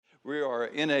We are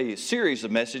in a series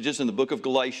of messages in the book of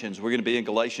Galatians. We're going to be in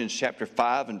Galatians chapter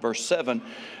 5 and verse 7,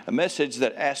 a message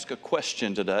that asks a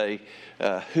question today.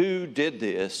 Who did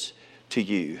this to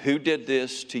you? Who did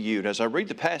this to you? And as I read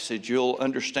the passage, you'll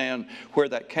understand where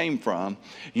that came from.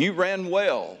 You ran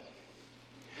well.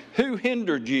 Who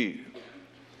hindered you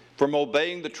from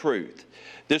obeying the truth?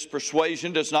 This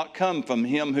persuasion does not come from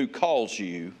him who calls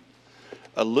you.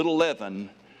 A little leaven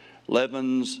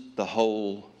leavens the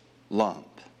whole lump.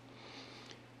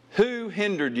 Who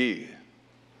hindered you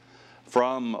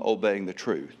from obeying the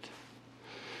truth?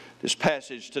 This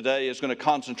passage today is going to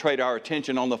concentrate our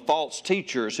attention on the false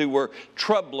teachers who were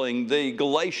troubling the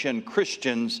Galatian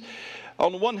Christians.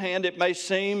 On the one hand, it may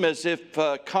seem as if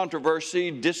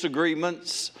controversy,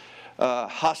 disagreements,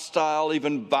 hostile,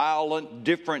 even violent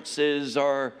differences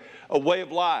are a way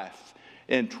of life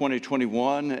in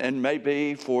 2021 and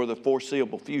maybe for the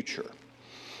foreseeable future.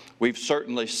 We've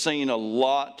certainly seen a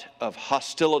lot of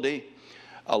hostility,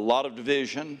 a lot of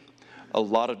division, a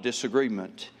lot of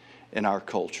disagreement in our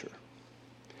culture.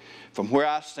 From where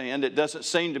I stand, it doesn't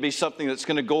seem to be something that's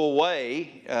going to go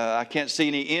away. I can't see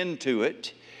any end to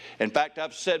it. In fact,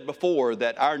 I've said before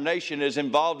that our nation is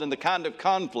involved in the kind of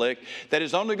conflict that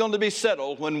is only going to be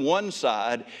settled when one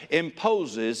side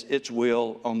imposes its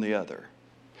will on the other.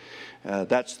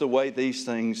 That's the way these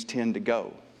things tend to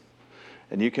go.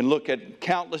 And you can look at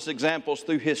countless examples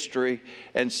through history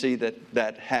and see that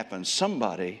that happens.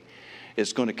 Somebody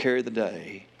is going to carry the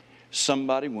day.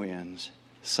 Somebody wins.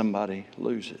 Somebody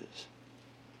loses.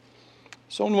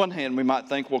 So on one hand, we might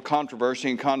think, well, controversy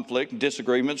and conflict and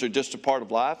disagreements are just a part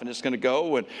of life and it's going to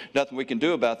go and nothing we can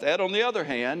do about that. On the other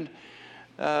hand,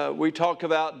 we talk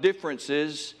about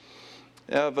differences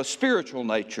of a spiritual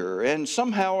nature, and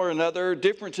somehow or another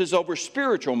differences over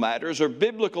spiritual matters or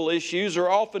biblical issues are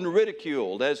often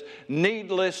ridiculed as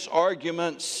needless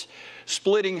arguments,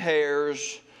 splitting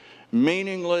hairs,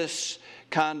 meaningless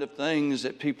kind of things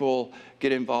that people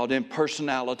get involved in,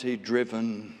 personality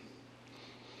driven.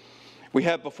 We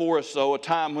have before us, though, a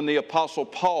time when the Apostle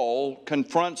Paul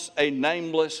confronts a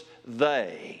nameless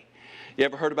they. You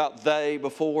ever heard about they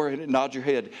before? Nod your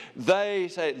head. They,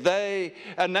 say they,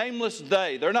 a nameless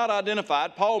they. They're not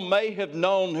identified. Paul may have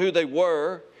known who they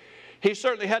were. He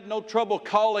certainly had no trouble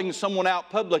calling someone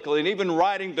out publicly and even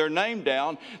writing their name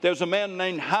down. There was a man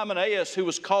named Hamlin who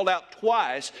was called out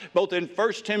twice, both in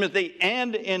 1 Timothy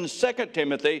and in 2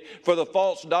 Timothy, for the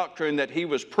false doctrine that he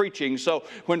was preaching. So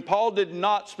when Paul did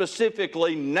not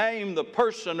specifically name the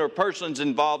person or persons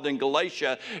involved in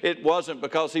Galatia, it wasn't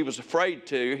because he was afraid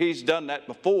to. He's done that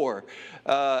before.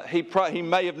 He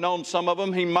may have known some of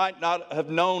them. He might not have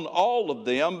known all of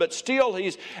them. But still,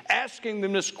 he's asking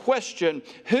them this question: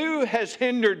 who has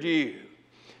hindered you?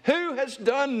 Who has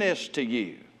done this to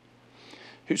you?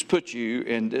 Who's put you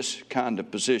in this kind of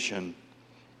position?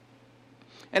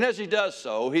 And as he does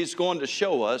so, he's going to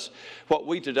show us what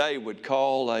we today would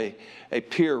call a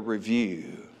peer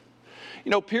review.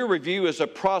 You know, peer review is a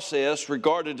process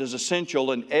regarded as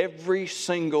essential in every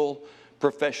single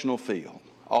professional field,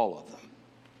 all of them.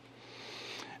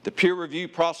 The peer review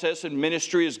process in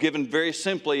ministry is given very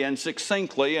simply and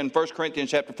succinctly in 1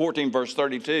 Corinthians chapter 14, verse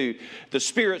 32. The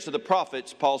spirits of the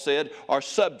prophets, Paul said, are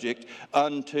subject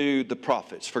unto the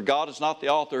prophets. For God is not the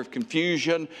author of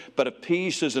confusion, but of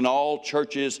peace is in all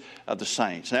churches of the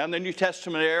saints. Now in the New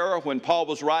Testament era, when Paul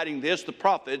was writing this, the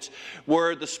prophets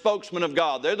were the spokesmen of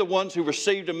God. They're the ones who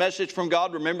received a message from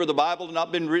God. Remember, the Bible had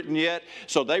not been written yet.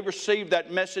 So they received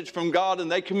that message from God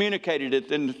and they communicated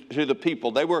it to the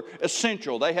people. They were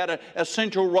essential. They had an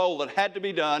essential role that had to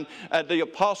be done. The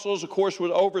apostles, of course,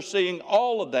 were overseeing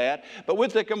all of that. But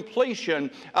with the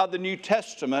completion of the New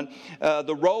Testament,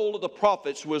 the role of the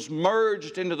prophets was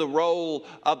merged into the role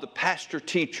of the pastor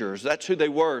teachers. That's who they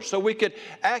were. So we could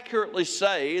accurately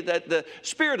say that the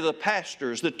spirit of the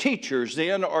pastors, the teachers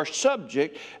then, are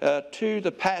subject to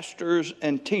the pastors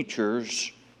and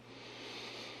teachers.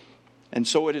 And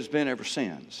so it has been ever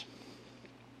since.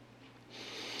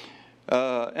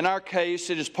 In our case,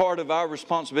 it is part of our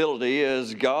responsibility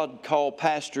as God called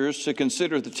pastors to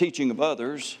consider the teaching of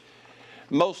others,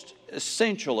 most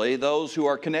essentially those who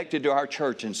are connected to our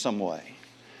church in some way.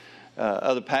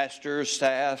 Other pastors,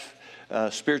 staff,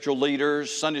 spiritual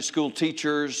leaders, Sunday school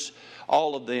teachers,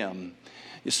 all of them.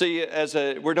 You see,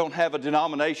 we don't have a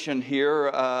denomination here.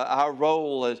 Our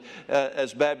role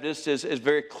as Baptists is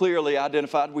very clearly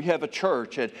identified. We have a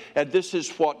church, and this is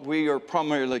what we are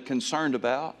primarily concerned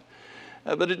about.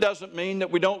 But it doesn't mean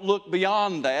that we don't look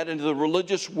beyond that into the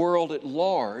religious world at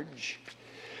large.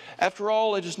 After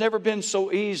all, it has never been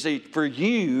so easy for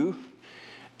you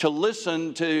to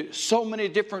listen to so many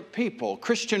different people.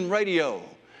 Christian radio,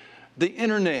 the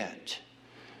internet,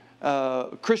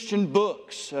 Christian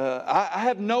books. I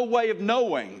have no way of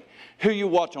knowing who you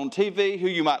watch on TV, who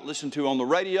you might listen to on the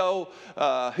radio,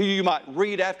 who you might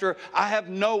read after. I have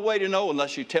no way to know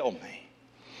unless you tell me.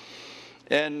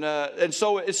 And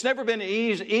so it's never been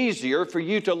easier for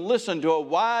you to listen to a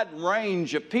wide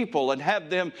range of people and have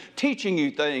them teaching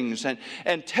you things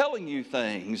and telling you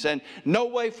things. And no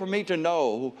way for me to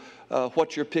know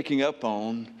what you're picking up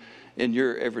on in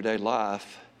your everyday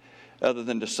life other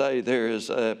than to say there is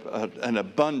an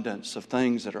abundance of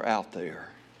things that are out there.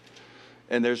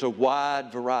 And there's a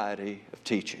wide variety of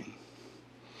teaching.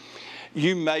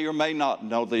 You may or may not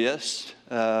know this.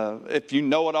 If you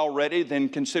know it already, then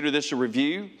consider this a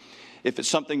review. If it's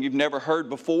something you've never heard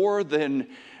before, then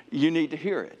you need to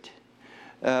hear it.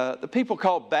 The people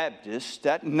called Baptists,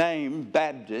 that name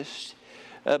Baptist,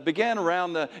 began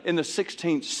around in the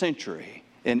 16th century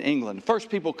in England. The first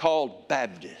people called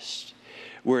Baptists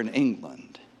were in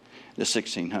England, the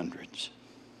 1600s.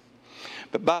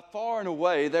 But by far and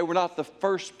away, they were not the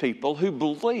first people who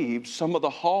believed some of the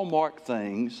hallmark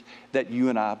things that you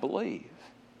and I believe.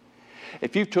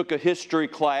 If you took a history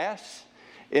class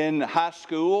in high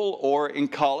school or in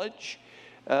college,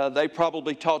 they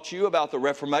probably taught you about the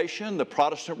Reformation, the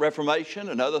Protestant Reformation,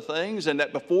 and other things, and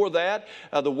that before that,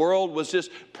 the world was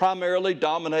just primarily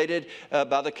dominated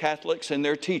by the Catholics and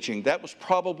their teaching. That was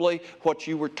probably what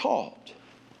you were taught.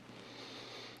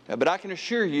 But I can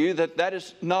assure you that that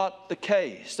is not the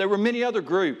case. There were many other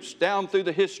groups down through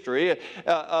the history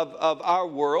of our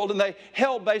world, and they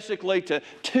held basically to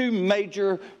two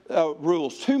major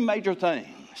rules, two major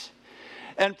things.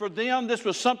 And for them, this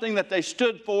was something that they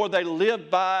stood for, they lived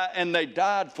by, and they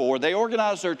died for. They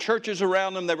organized their churches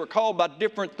around them. They were called by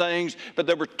different things, but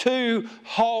there were two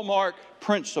hallmark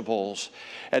principles.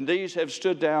 And these have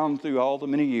stood down through all the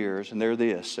many years, and they're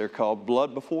this. They're called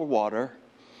blood before water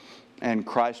and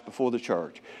Christ before the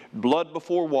church. Blood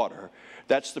before water.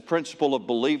 That's the principle of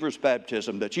believer's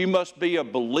baptism, that you must be a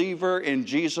believer in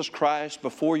Jesus Christ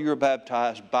before you're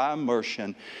baptized by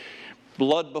immersion.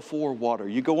 Blood before water.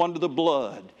 You go under the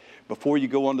blood before you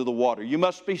go under the water. You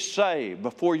must be saved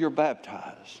before you're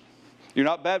baptized. You're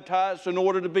not baptized in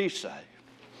order to be saved.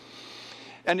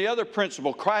 And the other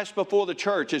principle, Christ before the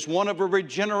church, is one of a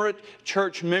regenerate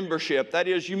church membership. That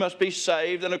is, you must be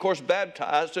saved and, of course,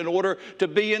 baptized in order to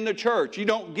be in the church. You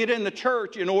don't get in the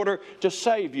church in order to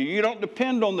save you. You don't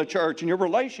depend on the church and your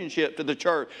relationship to the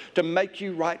church to make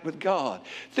you right with God.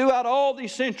 Throughout all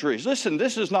these centuries, listen,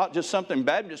 this is not just something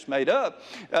Baptists made up.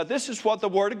 This is what the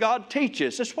Word of God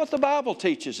teaches. It's what the Bible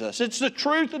teaches us. It's the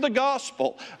truth of the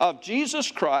gospel of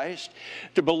Jesus Christ,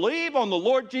 to believe on the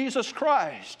Lord Jesus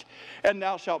Christ, and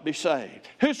thou shalt be saved.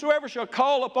 Whosoever shall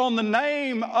call upon the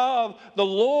name of the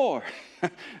Lord,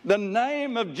 the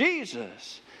name of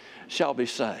Jesus, shall be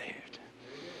saved.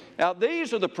 Now,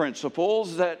 these are the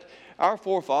principles that our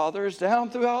forefathers down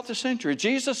throughout the century.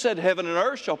 Jesus said, heaven and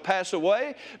earth shall pass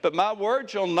away, but my word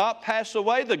shall not pass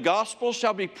away. The gospel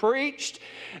shall be preached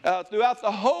throughout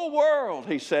the whole world,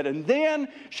 he said, and then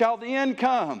shall the end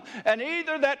come. And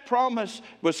either that promise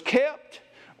was kept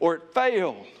or it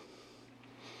failed.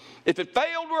 If it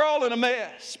failed, we're all in a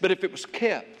mess. But if it was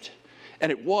kept,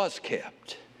 and it was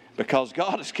kept, because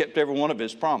God has kept every one of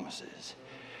His promises,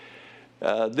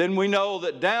 then we know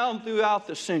that down throughout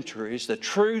the centuries, the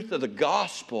truth of the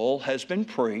gospel has been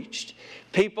preached.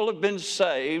 People have been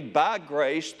saved by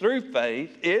grace through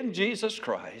faith in Jesus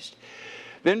Christ,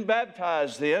 been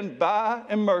baptized then by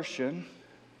immersion,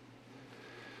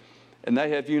 and they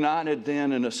have united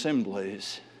then in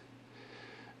assemblies.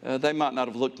 They might not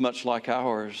have looked much like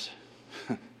ours.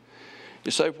 You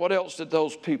say, what else did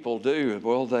those people do?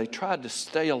 Well, they tried to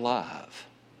stay alive.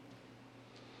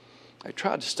 They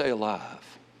tried to stay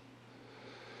alive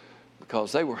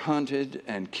because they were hunted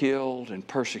and killed and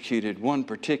persecuted. One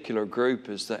particular group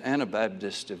is the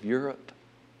Anabaptists of Europe.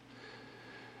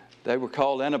 They were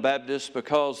called Anabaptists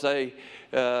because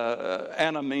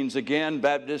Anna means again,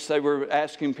 Baptists. They were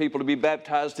asking people to be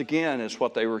baptized again is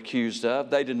what they were accused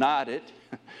of. They denied it.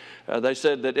 They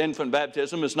said that infant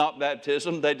baptism is not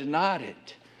baptism. They denied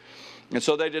it. And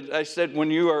so they said,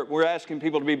 we're asking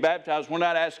people to be baptized, we're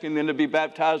not asking them to be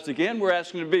baptized again. We're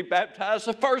asking them to be baptized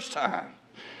the first time.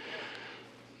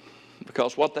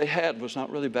 Because what they had was not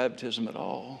really baptism at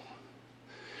all.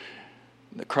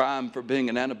 The crime for being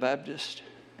an Anabaptist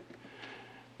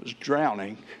was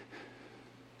drowning.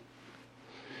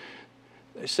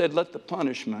 They said, let the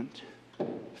punishment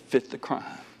fit the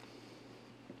crime.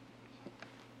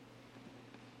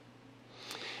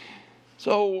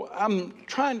 So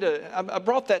I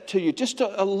brought that to you just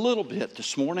a little bit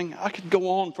this morning. I could go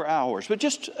on for hours, but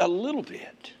just a little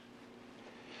bit.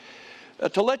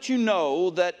 to let you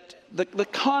know that the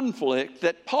conflict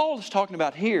that Paul is talking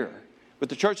about here with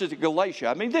the churches of Galatia,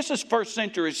 I mean, this is first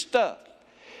century stuff.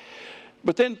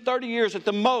 But then 30 years at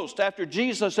the most after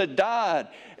Jesus had died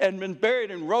and been buried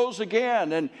and rose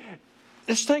again, and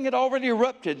this thing had already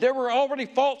erupted. There were already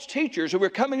false teachers who were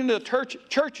coming into the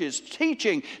churches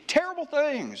teaching terrible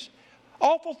things,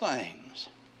 awful things,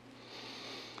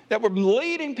 that were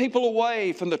leading people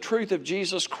away from the truth of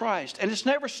Jesus Christ. And it's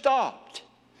never stopped.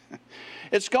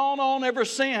 It's gone on ever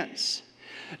since.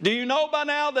 Do you know by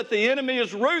now that the enemy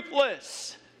is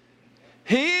ruthless?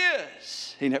 He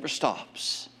is. He never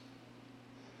stops.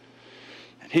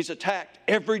 And he's attacked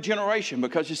every generation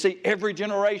because, you see, every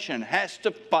generation has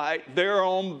to fight their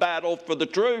own battle for the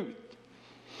truth.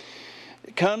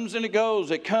 It comes and it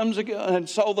goes. It comes and goes. And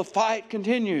so the fight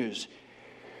continues.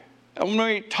 And when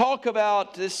we talk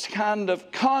about this kind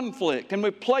of conflict and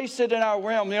we place it in our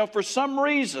realm, for some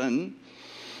reason,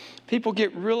 people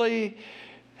get really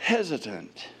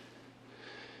hesitant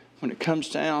when it comes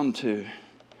down to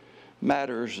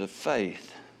matters of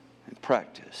faith and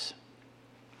practice.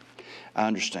 I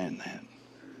understand that.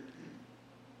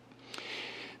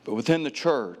 But within the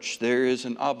church, there is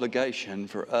an obligation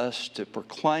for us to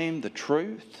proclaim the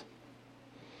truth,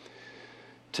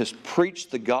 to preach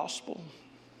the gospel,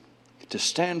 to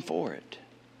stand for it,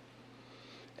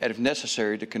 and if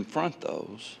necessary, to confront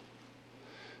those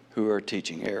who are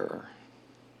teaching error.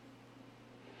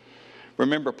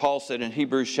 Remember, Paul said in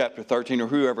Hebrews chapter 13, or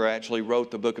whoever actually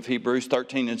wrote the book of Hebrews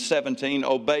 13 and 17,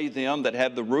 obey them that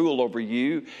have the rule over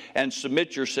you and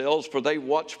submit yourselves, for they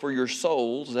watch for your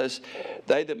souls as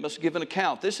they that must give an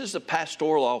account. This is the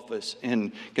pastoral office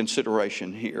in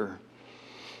consideration here.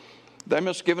 They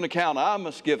must give an account. I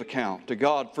must give account to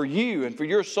God for you and for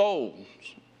your souls,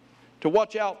 to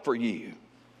watch out for you.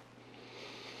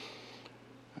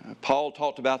 Paul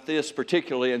talked about this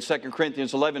particularly in 2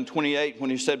 Corinthians 11:28 when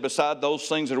he said, beside those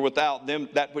things that are without them,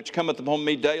 that which cometh upon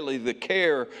me daily, the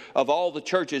care of all the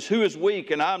churches. Who is weak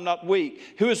and I am not weak?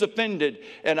 Who is offended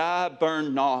and I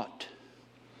burn not?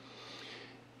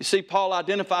 You see, Paul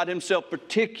identified himself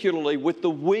particularly with the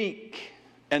weak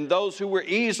and those who were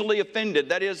easily offended.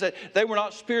 That is, that they were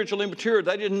not spiritually mature.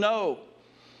 They didn't know.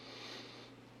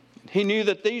 He knew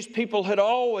that these people they're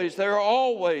always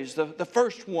the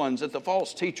first ones that the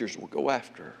false teachers will go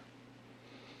after.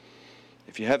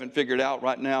 If you haven't figured out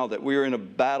right now that we're in a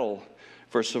battle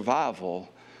for survival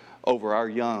over our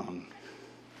young,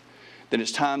 then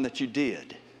it's time that you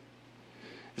did.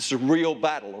 It's a real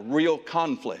battle, a real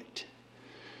conflict.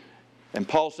 And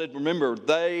Paul said, remember,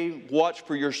 they watch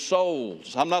for your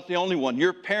souls. I'm not the only one.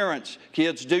 Your parents,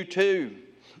 kids, do too.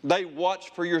 They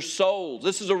watch for your souls.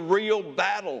 This is a real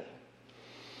battle.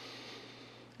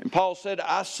 And Paul said,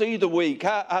 I see the weak.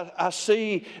 I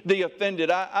see the offended.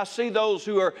 I see those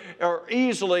who are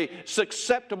easily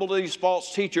susceptible to these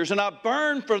false teachers, and I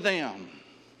burn for them.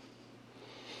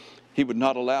 He would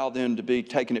not allow them to be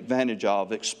taken advantage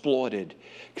of, exploited,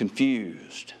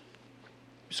 confused.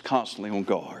 He's constantly on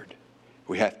guard.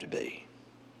 We have to be.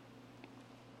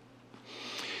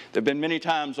 There have been many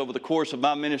times over the course of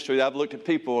my ministry that I've looked at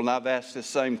people and I've asked this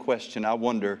same question. I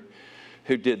wonder,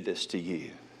 who did this to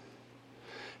you?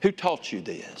 Who taught you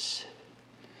this?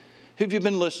 Who have you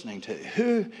been listening to?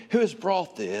 Who has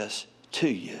brought this to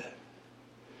you?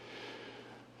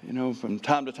 From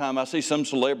time to time I see some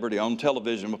celebrity on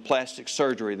television with plastic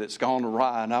surgery that's gone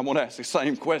awry, and I want to ask the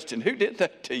same question. Who did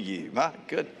that to you? My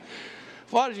goodness.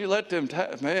 Why did you let them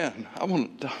man, I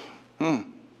want to...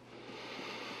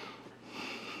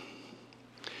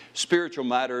 Spiritual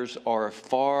matters are of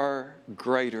far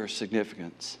greater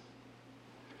significance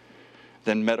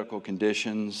than medical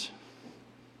conditions.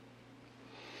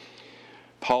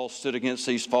 Paul stood against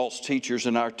these false teachers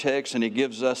in our text, and he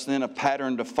gives us then a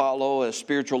pattern to follow as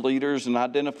spiritual leaders in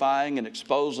identifying and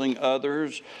exposing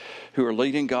others who are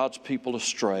leading God's people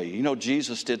astray.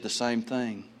 Jesus did the same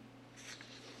thing.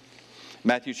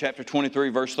 Matthew chapter 23,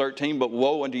 verse 13, but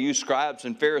woe unto you, scribes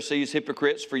and Pharisees,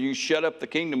 hypocrites, for you shut up the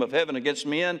kingdom of heaven against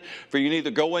men, for you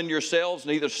neither go in yourselves,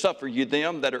 neither suffer you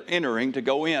them that are entering to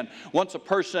go in. Once a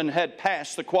person had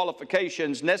passed the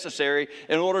qualifications necessary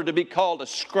in order to be called a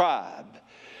scribe,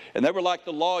 and they were like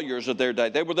the lawyers of their day.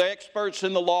 They were the experts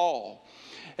in the law.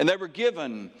 And they were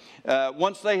given,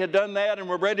 once they had done that and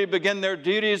were ready to begin their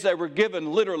duties, they were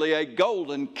given literally a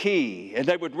golden key. And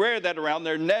they would wear that around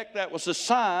their neck. That was a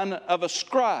sign of a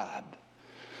scribe.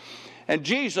 And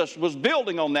Jesus was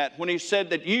building on that when he said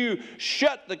that you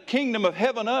shut the kingdom of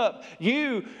heaven up.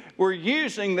 You were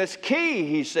using this key,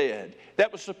 he said,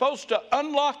 that was supposed to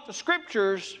unlock the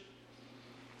scriptures.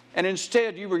 And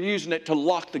instead you were using it to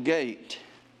lock the gate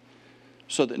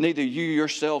so that neither you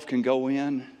yourself can go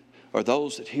in or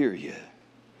those that hear you.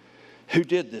 Who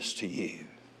did this to you?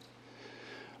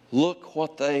 Look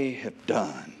what they have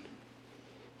done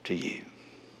to you.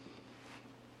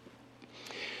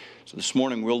 So this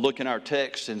morning we'll look in our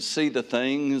text and see the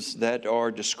things that are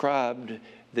described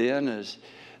then as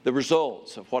the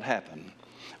results of what happened.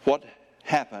 What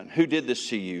happened? Who did this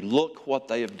to you? Look what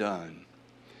they have done.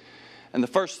 And the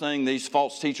first thing these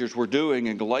false teachers were doing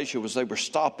in Galatia was they were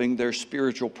stopping their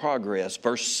spiritual progress.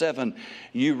 Verse 7,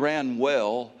 you ran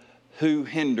well, who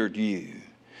hindered you?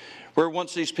 Where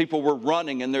once these people were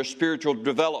running in their spiritual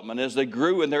development, as they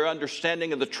grew in their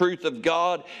understanding of the truth of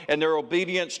God and their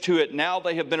obedience to it, now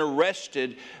they have been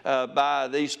arrested by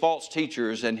these false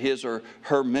teachers and his or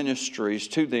her ministries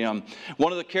to them.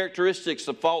 One of the characteristics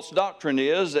of false doctrine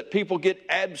is that people get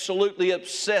absolutely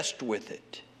obsessed with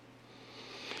it,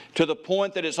 to the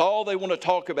point that it's all they want to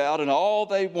talk about and all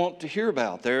they want to hear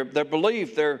about. Their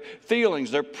belief, their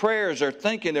feelings, their prayers, their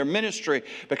thinking, their ministry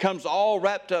becomes all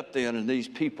wrapped up then in these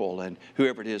people and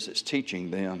whoever it is that's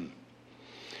teaching them.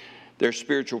 Their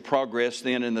spiritual progress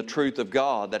then in the truth of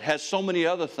God that has so many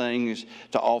other things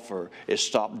to offer is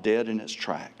stopped dead in its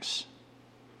tracks.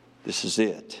 This is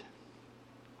it.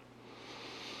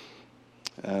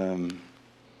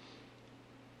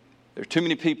 There are too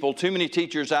many people, too many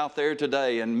teachers out there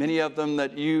today, and many of them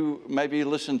that you maybe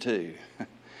listen to.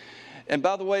 And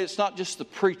by the way, it's not just the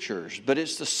preachers, but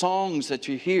it's the songs that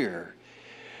you hear.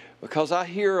 Because I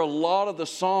hear a lot of the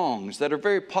songs that are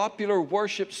very popular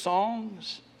worship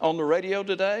songs on the radio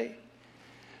today.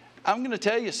 I'm going to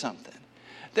tell you something.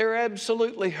 They're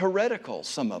absolutely heretical,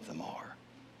 some of them are.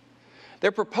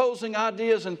 They're proposing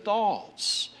ideas and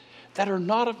thoughts that are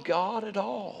not of God at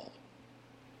all.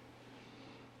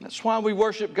 That's why we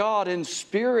worship God in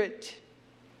spirit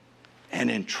and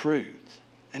in truth.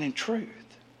 And in truth.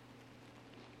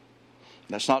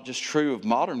 That's not just true of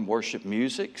modern worship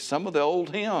music. Some of the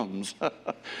old hymns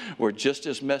were just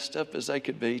as messed up as they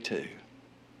could be too.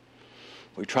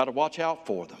 We try to watch out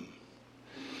for them.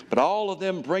 But all of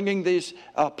them bringing this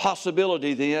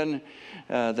possibility then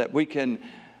that we can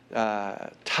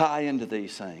tie into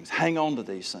these things, hang on to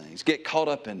these things, get caught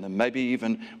up in them, maybe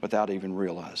even without even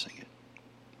realizing it.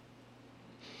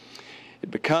 It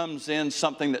becomes then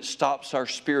something that stops our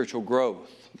spiritual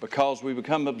growth because we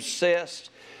become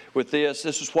obsessed with this.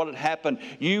 This is what had happened.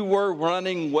 You were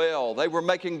running well. They were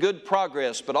making good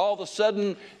progress, but all of a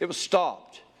sudden it was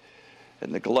stopped.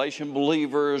 And the Galatian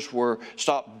believers were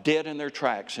stopped dead in their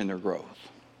tracks in their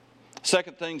growth.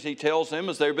 Second things he tells them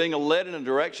is they're being led in a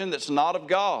direction that's not of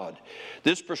God.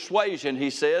 This persuasion,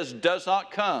 he says, does not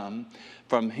come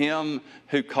from him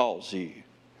who calls you.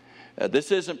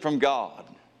 This isn't from God.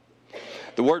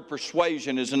 The word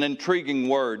persuasion is an intriguing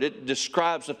word. It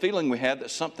describes the feeling we have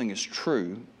that something is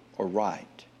true or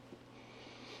right.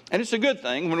 And it's a good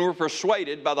thing when we're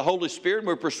persuaded by the Holy Spirit and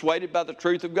we're persuaded by the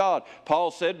truth of God.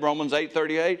 Paul said, Romans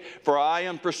 8:38, for I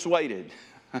am persuaded.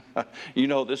 You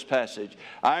know this passage.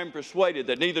 I am persuaded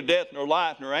that neither death nor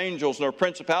life nor angels nor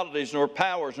principalities nor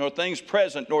powers nor things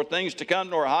present nor things to come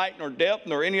nor height nor depth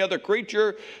nor any other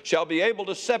creature shall be able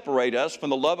to separate us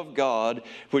from the love of God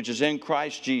which is in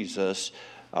Christ Jesus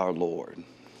our Lord.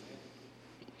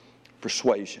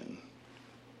 Persuasion.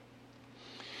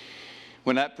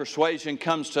 When that persuasion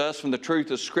comes to us from the truth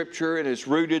of Scripture and is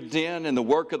rooted then in the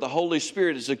work of the Holy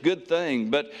Spirit, it's a good thing.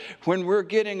 But when we're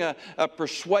getting a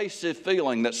persuasive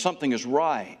feeling that something is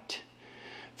right,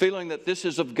 feeling that this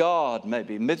is of God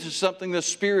maybe, this is something the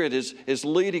Spirit is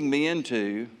leading me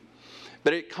into,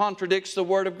 but it contradicts the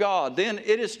Word of God, then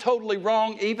it is totally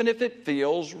wrong even if it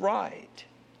feels right.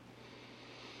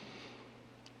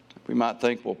 We might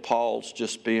think, well, Paul's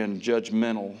just being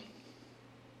judgmental.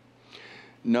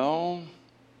 No,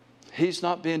 he's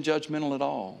not being judgmental at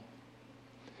all.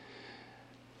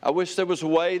 I wish there was a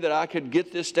way that I could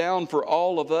get this down for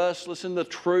all of us. Listen, the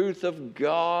truth of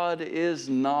God is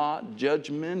not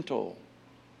judgmental.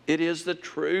 It is the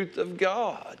truth of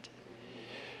God.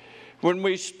 When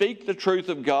we speak the truth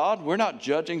of God, we're not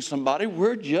judging somebody.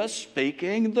 We're just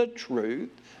speaking the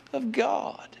truth of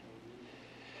God.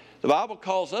 The Bible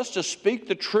calls us to speak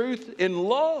the truth in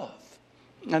love.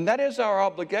 And that is our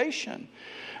obligation.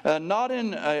 Not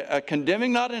in a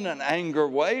condemning, not in an anger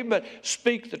way, but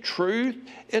speak the truth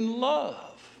in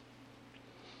love.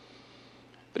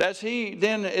 But as he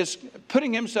then is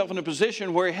putting himself in a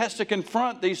position where he has to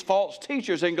confront these false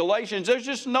teachers in Galatians, there's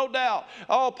just no doubt,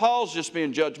 oh, Paul's just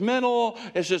being judgmental.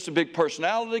 It's just a big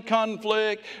personality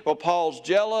conflict. Well, Paul's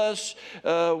jealous.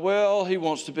 Well, he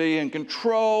wants to be in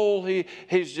control.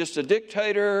 He's just a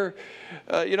dictator.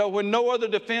 When no other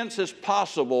defense is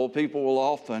possible, people will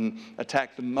often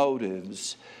attack the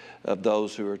motives of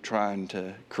those who are trying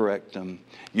to correct them.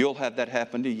 You'll have that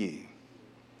happen to you.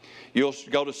 You'll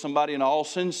go to somebody in all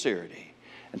sincerity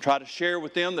and try to share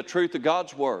with them the truth of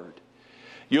God's Word.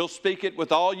 You'll speak it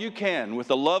with all you can, with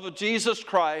the love of Jesus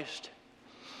Christ.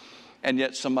 And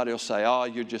yet somebody will say, oh,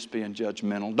 you're just being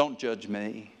judgmental. Don't judge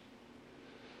me.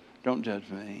 Don't judge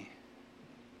me.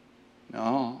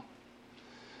 No.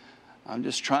 I'm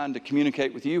just trying to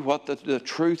communicate with you what the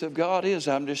truth of God is.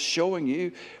 I'm just showing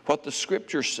you what the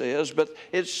Scripture says. But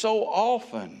it's so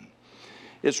often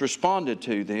it's responded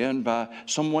to then by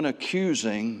someone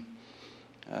accusing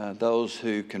those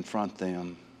who confront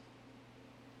them.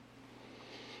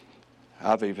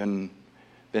 I've even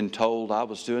been told I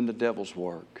was doing the devil's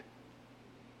work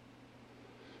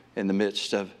in the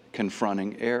midst of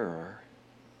confronting error.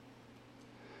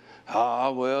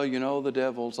 The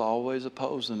devil's always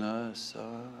opposing us.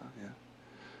 Yeah.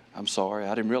 I'm sorry,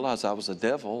 I didn't realize I was a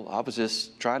devil. I was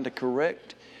just trying to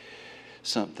correct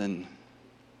something.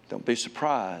 Don't be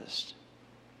surprised.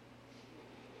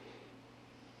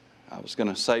 I was going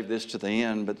to save this to the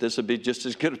end, but this would be just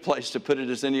as good a place to put it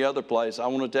as any other place. I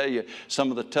want to tell you some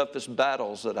of the toughest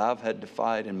battles that I've had to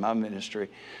fight in my ministry,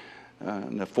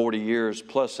 in the 40 years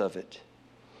plus of it.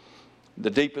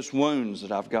 The deepest wounds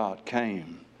that I've got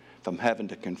came from having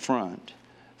to confront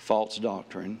false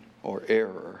doctrine or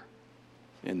error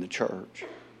in the church.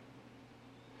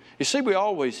 You see, we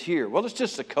always hear, well, it's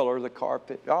just the color of the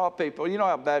carpet. Oh, people, you know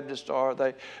how Baptists are.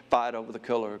 They fight over the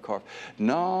color of the carpet.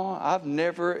 No, I've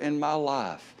never in my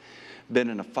life been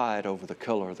in a fight over the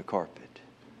color of the carpet.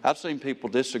 I've seen people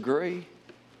disagree,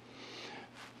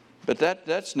 but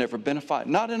that's never been a fight.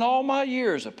 Not in all my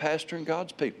years of pastoring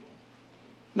God's people.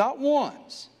 Not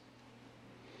once.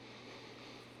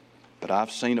 But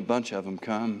I've seen a bunch of them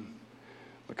come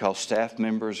because staff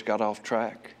members got off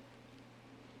track.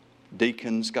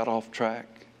 Deacons got off track.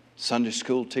 Sunday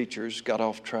school teachers got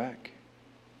off track.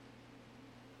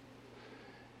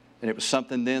 And it was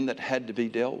something then that had to be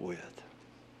dealt with.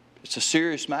 It's a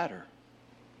serious matter.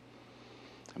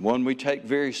 And one we take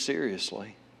very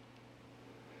seriously.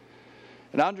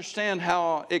 And I understand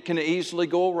how it can easily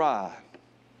go awry.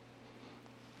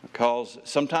 Because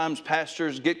sometimes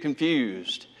pastors get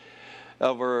confused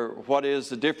over what is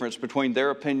the difference between their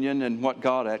opinion and what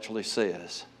God actually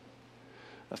says.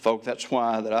 Folks, that's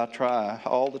why that I try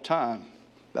all the time,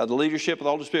 by the leadership of the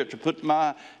Holy Spirit, to put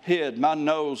my head, my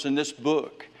nose in this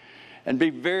book and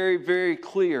be very, very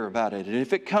clear about it. And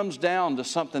if it comes down to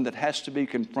something that has to be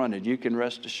confronted, you can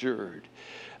rest assured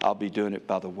I'll be doing it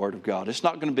by the Word of God. It's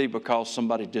not going to be because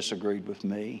somebody disagreed with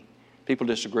me. People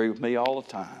disagree with me all the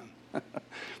time.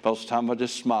 Most of the time I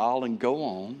just smile and go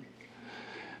on.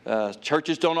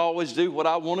 Churches don't always do what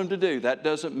I want them to do. That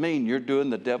doesn't mean you're doing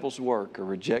the devil's work or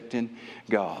rejecting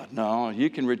God. No,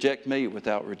 you can reject me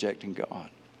without rejecting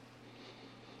God.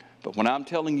 But when I'm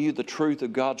telling you the truth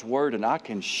of God's Word, and I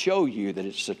can show you that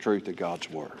it's the truth of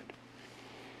God's Word,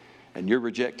 and you're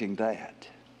rejecting that,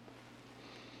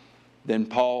 then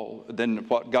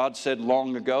what God said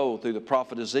long ago through the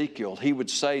prophet Ezekiel, he would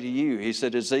say to you, he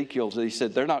said,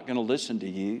 they're not going to listen to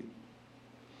you.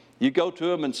 You go to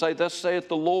them and say, thus saith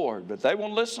the Lord, but they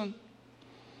won't listen.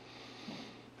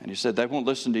 And he said, they won't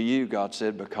listen to you, God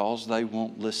said, because they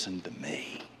won't listen to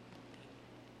me.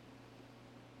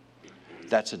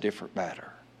 That's a different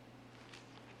matter.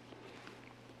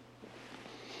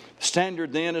 The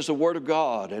standard then is the Word of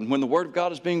God. And when the Word of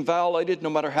God is being violated,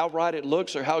 no matter how right it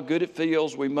looks or how good it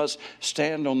feels, we must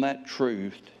stand on that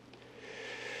truth.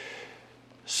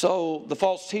 So the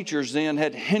false teachers then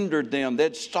had hindered them.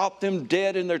 They'd stopped them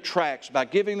dead in their tracks by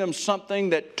giving them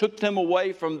something that took them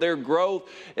away from their growth.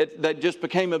 They just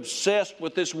became obsessed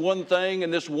with this one thing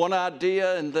and this one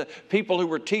idea, and the people who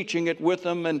were teaching it with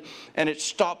them, and it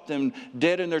stopped them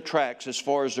dead in their tracks as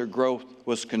far as their growth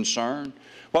was concerned.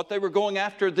 What they were going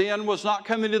after then was not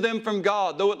coming to them from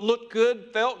God. Though it looked good,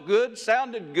 felt good,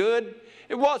 sounded good,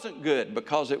 it wasn't good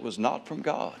because it was not from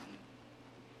God.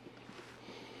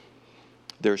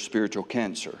 There's spiritual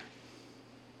cancer.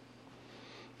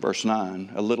 Verse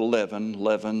 9, a little leaven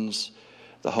leavens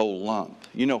the whole lump.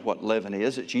 You know what leaven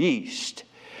is. It's yeast.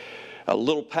 A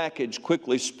little package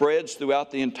quickly spreads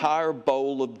throughout the entire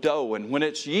bowl of dough. And when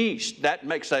it's yeast, that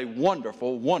makes a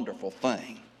wonderful, wonderful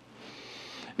thing.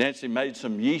 Nancy made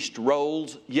some yeast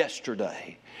rolls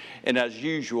yesterday, and as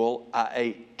usual, I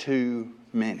ate too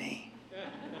many.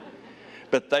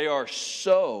 But they are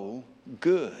so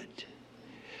good.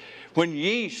 When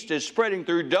yeast is spreading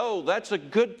through dough, that's a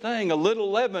good thing. A little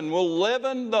leaven will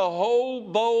leaven the whole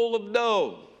bowl of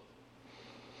dough.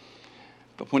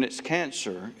 But when it's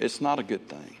cancer, it's not a good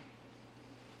thing.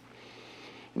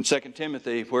 In 2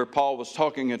 Timothy, where Paul was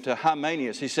talking to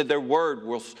Hymenaeus, he said their word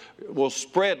will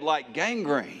spread like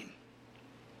gangrene.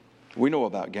 We know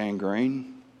about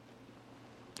gangrene.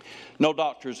 No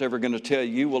doctor is ever going to tell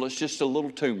you, well, it's just a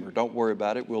little tumor. Don't worry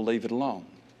about it. We'll leave it alone.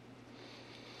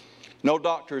 No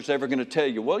doctor is ever going to tell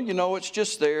you, well, it's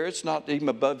just there. It's not even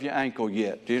above your ankle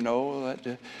yet.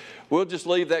 We'll just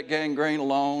leave that gangrene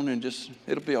alone and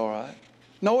it'll be all right.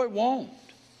 No, it won't.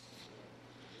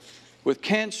 With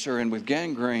cancer and with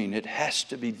gangrene, it has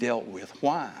to be dealt with.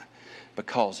 Why?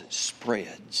 Because it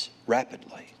spreads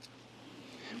rapidly.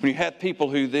 When you have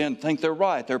people who then think they're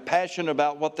right, they're passionate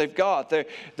about what they've got,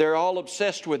 they're all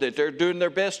obsessed with it, they're doing their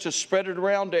best to spread it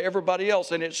around to everybody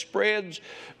else, and it spreads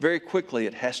very quickly.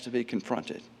 It has to be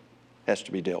confronted, has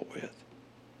to be dealt with.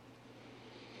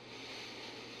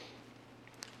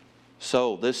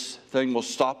 So this thing will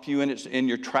stop you in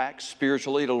your tracks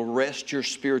spiritually. It'll arrest your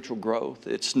spiritual growth.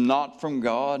 It's not from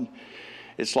God.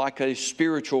 It's like a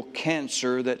spiritual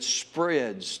cancer that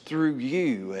spreads through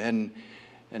you and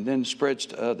then spreads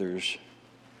to others.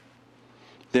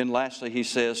 Then lastly, he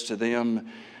says to them,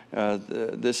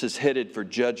 this is headed for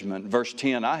judgment. Verse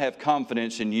 10, I have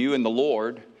confidence in you in the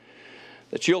Lord,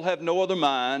 that you'll have no other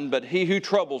mind, but he who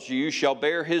troubles you shall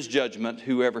bear his judgment,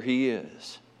 whoever he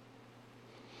is.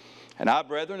 And I,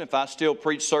 brethren, if I still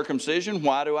preach circumcision,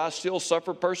 why do I still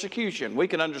suffer persecution? We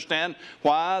can understand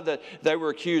why that they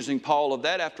were accusing Paul of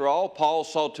that. After all, Paul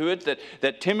saw to it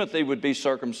that Timothy would be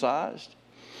circumcised.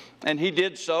 And he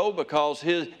did so because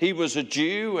he was a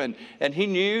Jew, and he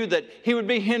knew that he would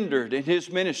be hindered in his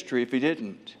ministry if he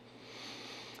didn't.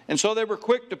 And so they were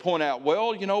quick to point out,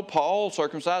 well, Paul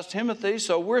circumcised Timothy,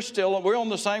 so we're on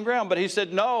the same ground. But he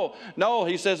said, no.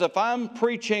 He says, if I'm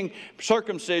preaching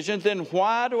circumcision, then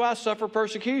why do I suffer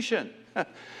persecution?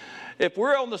 If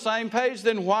we're on the same page,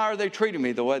 then why are they treating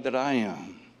me the way that I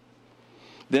am?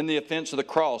 Then the offense of the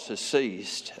cross has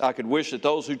ceased. I could wish that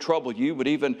those who trouble you would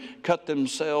even cut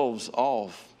themselves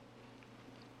off.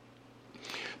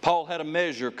 Paul had a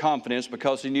measure of confidence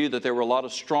because he knew that there were a lot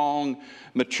of strong,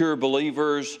 mature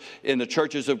believers in the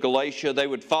churches of Galatia. They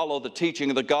would follow the teaching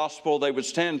of the gospel. They would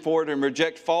stand for it and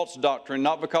reject false doctrine,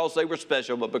 not because they were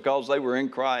special, but because they were in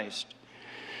Christ.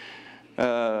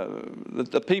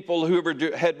 The people who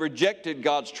had rejected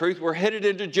God's truth were headed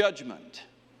into judgment.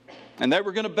 And they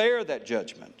were going to bear that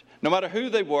judgment, no matter who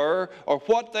they were or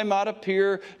what they might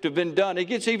appear to have been done. It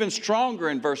gets even stronger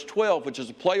in verse 12, which is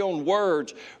a play on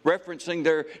words referencing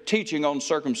their teaching on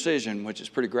circumcision, which is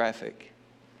pretty graphic.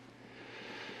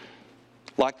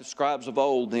 Like the scribes of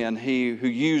old, then, he who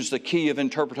used the key of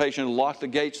interpretation to lock the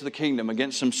gates of the kingdom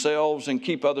against themselves and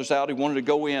keep others out, he wanted to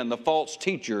go in. The false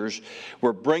teachers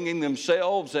were bringing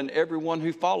themselves and everyone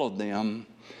who followed them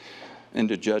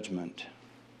into judgment.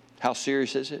 How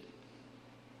serious is it?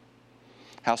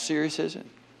 How serious is it?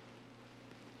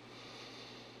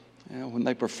 When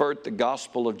they pervert the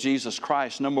gospel of Jesus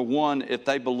Christ, number one, if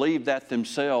they believe that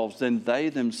themselves, then they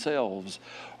themselves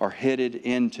are headed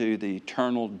into the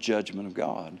eternal judgment of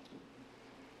God.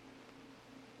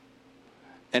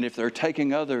 And if they're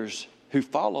taking others who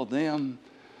follow them,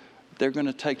 they're going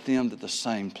to take them to the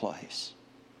same place.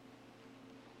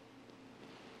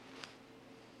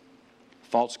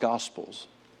 False gospels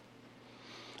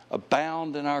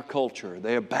abound in our culture.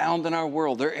 They abound in our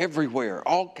world. They're everywhere.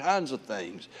 All kinds of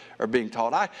things are being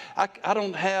taught. I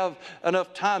don't have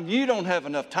enough time. You don't have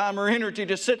enough time or energy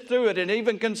to sit through it and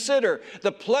even consider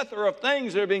the plethora of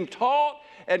things that are being taught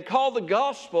and called the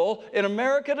gospel in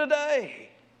America today.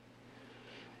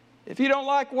 If you don't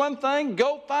like one thing,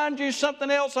 go find you something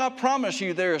else. I promise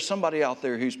you there is somebody out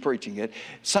there who's preaching it.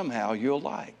 Somehow you'll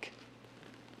like.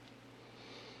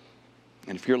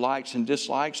 And if your likes and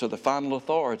dislikes are the final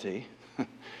authority,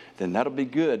 then that'll be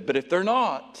good. But if they're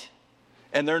not,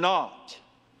 and they're not,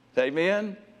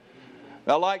 amen?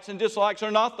 Now, likes and dislikes are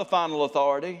not the final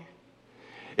authority.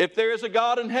 If there is a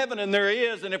God in heaven, and there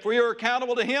is, and if we are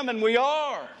accountable to Him, and we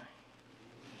are,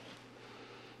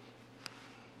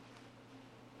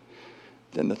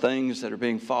 then the things that are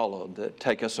being followed that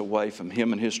take us away from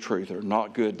Him and His truth are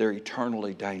not good. They're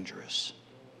eternally dangerous.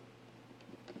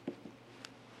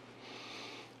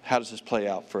 How does this play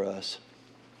out for us?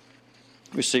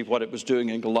 We see what it was doing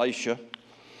in Galatia.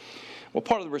 Well,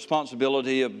 part of the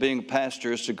responsibility of being a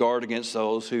pastor is to guard against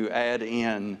those who add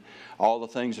in all the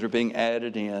things that are being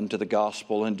added in to the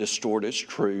gospel and distort its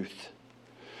truth.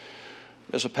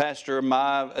 As a pastor,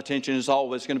 my attention is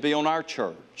always going to be on our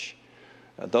church.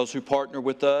 Those who partner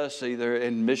with us, either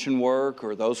in mission work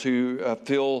or those who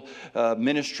fill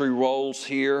ministry roles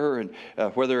here, and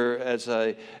whether as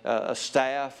a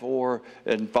staff or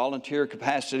in volunteer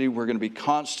capacity, we're going to be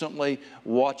constantly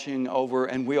watching over,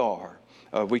 and we are.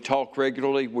 We talk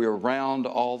regularly. We're around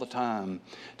all the time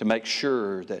to make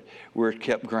sure that we're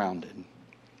kept grounded.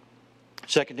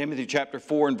 2 Timothy chapter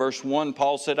 4 and verse 1,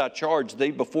 Paul said, I charge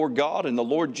thee before God and the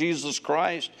Lord Jesus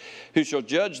Christ, who shall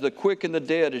judge the quick and the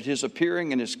dead at his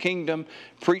appearing in his kingdom.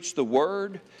 Preach the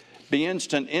word, be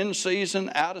instant in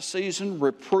season, out of season,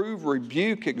 reprove,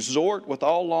 rebuke, exhort with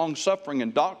all long suffering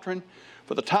and doctrine.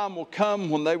 For the time will come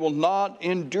when they will not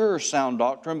endure sound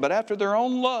doctrine, but after their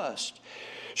own lust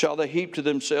shall they heap to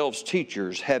themselves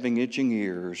teachers having itching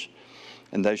ears,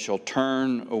 and they shall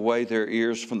turn away their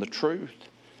ears from the truth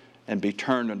and be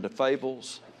turned unto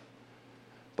fables.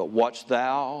 But watch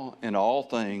thou in all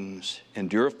things,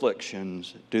 endure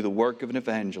afflictions, do the work of an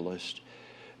evangelist,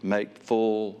 make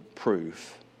full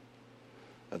proof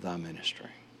of thy ministry.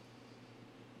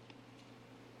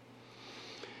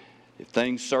 If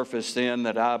things surface then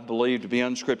that I believe to be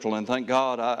unscriptural, and thank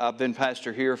God I've been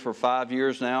pastor here for 5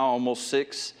 years now, almost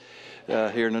 6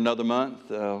 here in another month,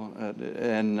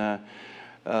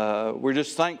 we're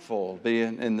just thankful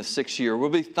being in the 6th year. We'll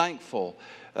be thankful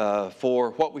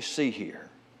for what we see here,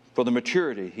 for the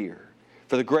maturity here,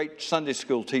 for the great Sunday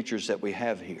school teachers that we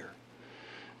have here,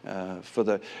 for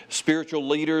the spiritual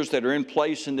leaders that are in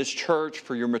place in this church,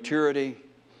 for your maturity.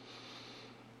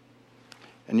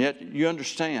 And yet you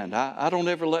understand, I don't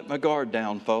ever let my guard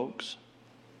down, folks.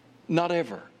 Not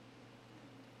ever.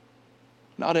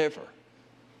 Not ever.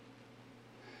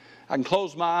 I can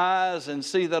close my eyes and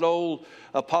see that old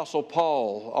Apostle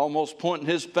Paul almost pointing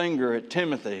his finger at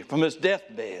Timothy from his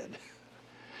deathbed,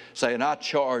 saying, I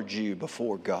charge you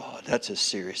before God. That's as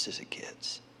serious as it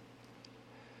gets.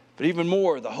 But even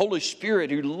more, the Holy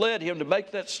Spirit who led him to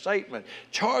make that statement,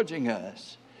 charging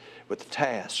us with the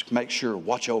task, make sure,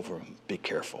 watch over them, be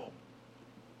careful.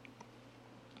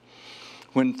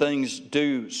 When things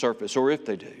do surface, or if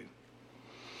they do,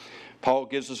 Paul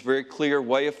gives us a very clear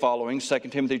way of following. 2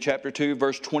 Timothy chapter 2,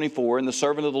 verse 24, and the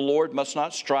servant of the Lord must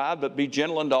not strive, but be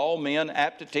gentle unto all men,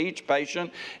 apt to teach,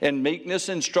 patient, and meekness,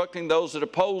 instructing those that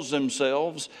oppose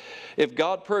themselves, if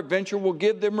God peradventure will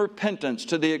give them repentance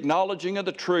to the acknowledging of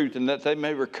the truth, and that they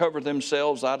may recover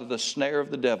themselves out of the snare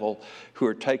of the devil, who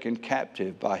are taken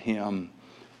captive by him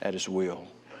at his will.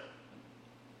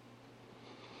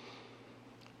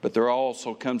 But there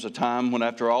also comes a time when,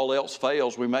 after all else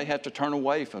fails, we may have to turn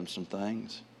away from some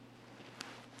things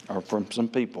or from some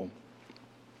people.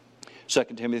 2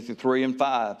 Timothy 3 and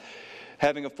 5,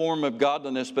 having a form of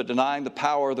godliness but denying the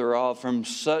power thereof, from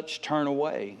such turn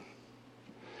away.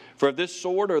 For of this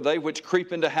sort are they which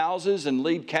creep into houses and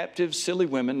lead captive silly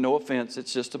women, no offense,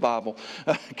 it's just the Bible,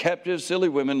 captive silly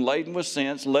women laden with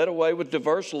sins, led away with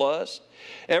diverse lusts,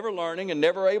 ever learning and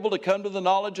never able to come to the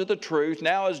knowledge of the truth.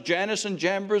 Now as Jannes and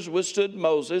Jambres withstood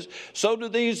Moses, so do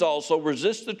these also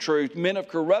resist the truth. Men of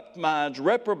corrupt minds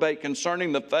reprobate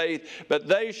concerning the faith, but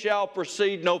they shall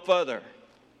proceed no further.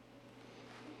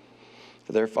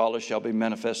 For their folly shall be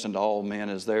manifest unto all men,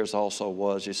 as theirs also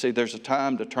was. You see, there's a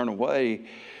time to turn away.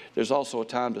 There's also a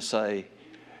time to say,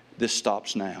 this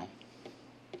stops now.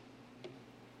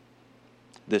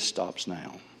 This stops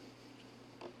now.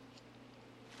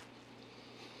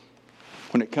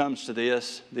 When it comes to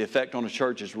this, the effect on the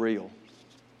church is real.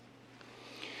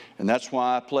 And that's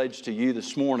why I pledge to you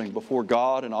this morning before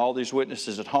God and all these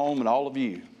witnesses at home and all of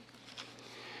you,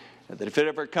 that if it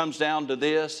ever comes down to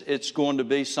this, it's going to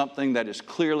be something that is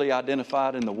clearly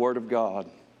identified in the Word of God.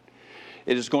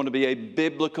 It is going to be a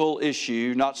biblical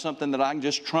issue, not something that I can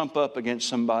just trump up against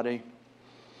somebody.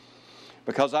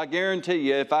 Because I guarantee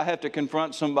you, if I have to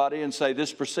confront somebody and say,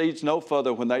 this proceeds no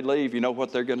further, when they leave, you know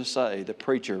what they're going to say? The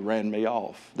preacher ran me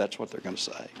off. That's what they're going to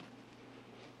say.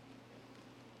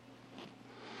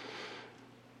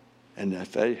 And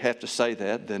if they have to say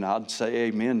that, then I'd say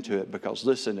amen to it. Because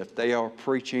listen, if they are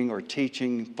preaching or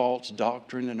teaching false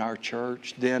doctrine in our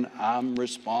church, then I'm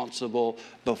responsible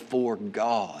before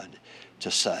God to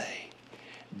say,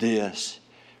 this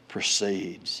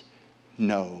proceeds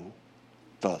no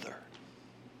further.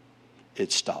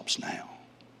 It stops now.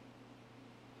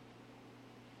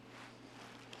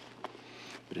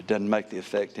 But it doesn't make the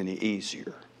effect any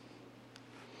easier.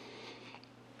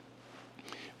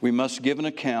 We must give an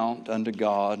account unto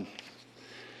God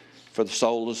for the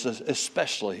souls,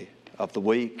 especially of the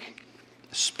weak,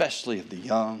 especially of the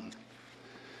young,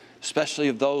 especially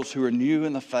of those who are new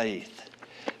in the faith,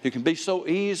 who can be so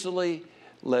easily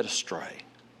led astray.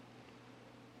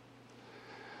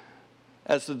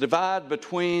 As the divide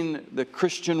between the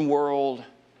Christian world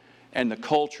and the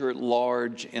culture at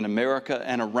large in America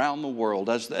and around the world,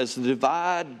 as the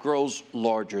divide grows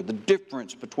larger, the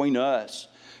difference between us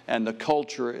and the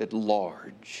culture at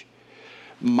large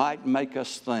might make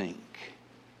us think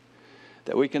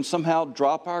that we can somehow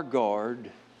drop our guard,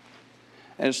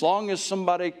 and as long as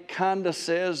somebody kind of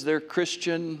says they're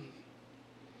Christian,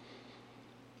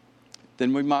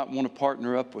 then we might want to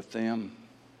partner up with them.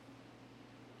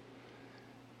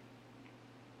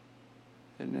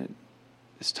 And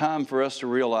it's time for us to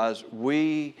realize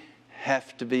we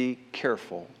have to be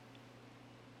careful.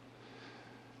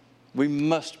 We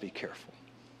must be careful.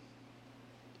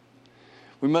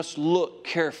 We must look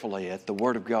carefully at the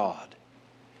Word of God,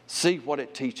 see what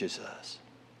it teaches us,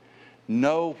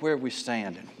 know where we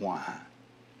stand and why.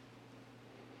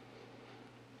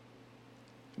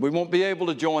 We won't be able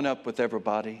to join up with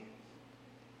everybody.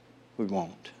 We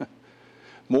won't.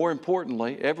 More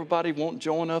importantly, everybody won't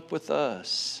join up with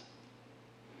us.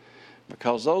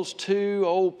 Because those two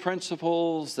old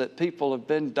principles that people have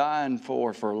been dying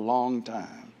for a long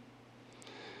time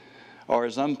are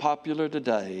as unpopular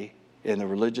today in the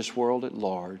religious world at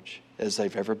large as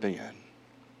they've ever been.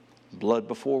 Blood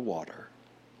before water.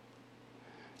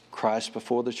 Christ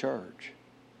before the church.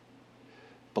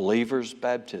 Believers'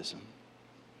 baptism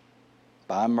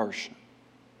by immersion.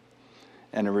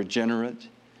 And a regenerate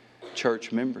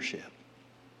church membership.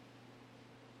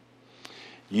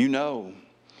 You know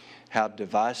how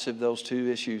divisive those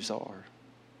two issues are.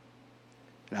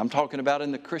 And I'm talking about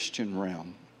in the Christian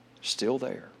realm, still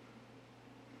there.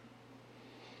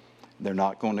 They're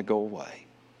not going to go away.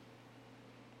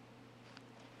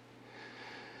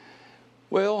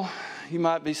 Well, you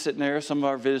might be sitting there, some of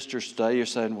our visitors today, you're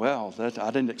saying, well, I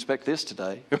didn't expect this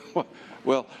today.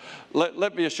 Well,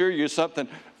 let me assure you something.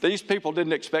 These people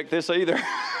didn't expect this either.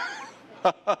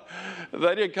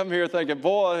 They didn't come here thinking,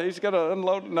 boy, he's going to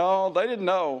unload. No, they didn't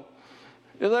know.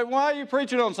 You're like, why are you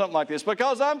preaching on something like this?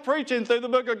 Because I'm preaching through the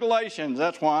book of Galatians.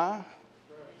 That's why.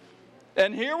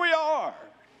 And here we are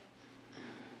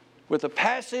with a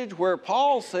passage where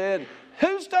Paul said,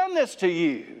 who's done this to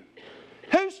you?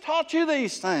 Who's taught you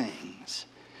these things?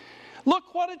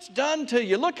 Look what it's done to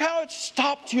you. Look how it's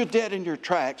stopped you dead in your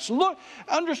tracks. Look,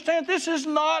 understand, this is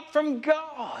not from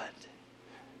God.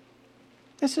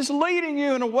 This is leading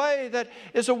you in a way that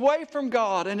is away from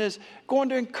God and is going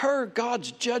to incur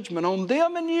God's judgment on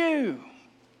them and you.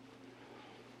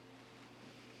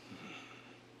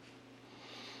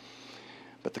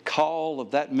 But the call of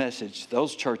that message,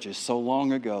 those churches so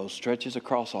long ago, stretches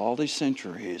across all these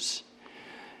centuries,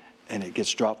 and it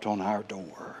gets dropped on our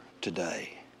door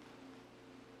today.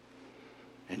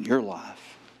 In your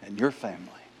life, and your family,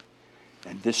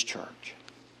 and this church.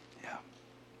 Yeah.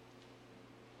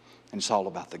 And it's all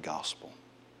about the gospel.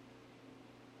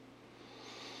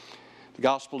 The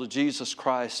gospel of Jesus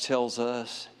Christ tells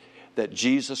us that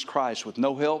Jesus Christ, with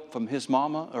no help from his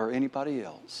mama or anybody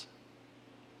else,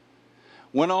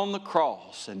 went on the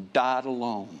cross and died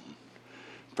alone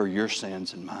for your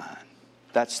sins and mine.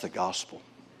 That's the gospel.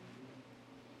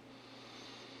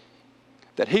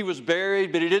 That he was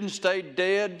buried, but he didn't stay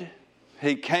dead.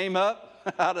 He came up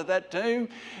out of that tomb.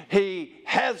 He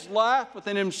has life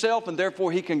within himself, and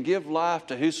therefore he can give life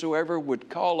to whosoever would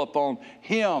call upon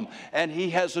him. And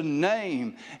he has a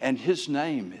name, and his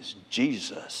name is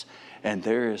Jesus. And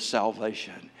there is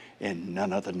salvation in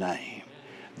none other name.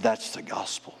 That's the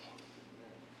gospel.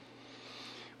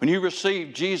 When you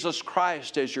receive Jesus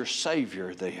Christ as your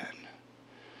Savior, then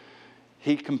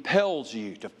he compels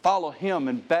you to follow him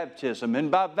in baptism,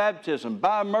 and by baptism,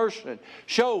 by immersion,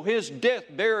 show his death,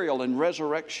 burial, and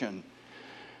resurrection,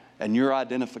 and your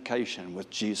identification with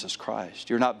Jesus Christ.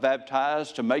 You're not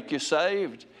baptized to make you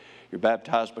saved. You're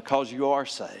baptized because you are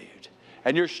saved.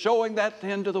 And you're showing that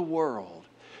then to the world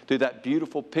through that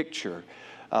beautiful picture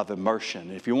of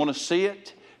immersion. If you want to see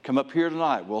it, come up here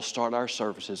tonight. We'll start our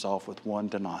services off with one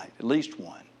tonight, at least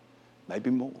one,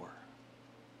 maybe more.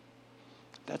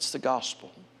 That's the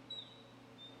gospel.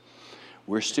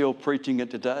 We're still preaching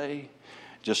it today,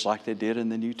 just like they did in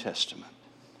the New Testament.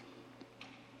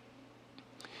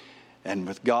 And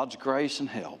with God's grace and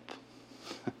help,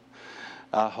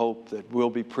 I hope that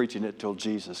we'll be preaching it till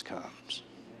Jesus comes.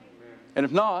 And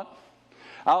if not,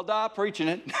 I'll die preaching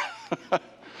it.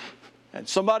 And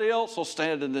somebody else will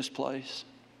stand in this place.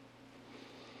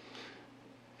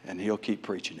 And he'll keep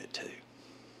preaching it too.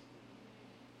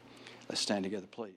 Let's stand together, please.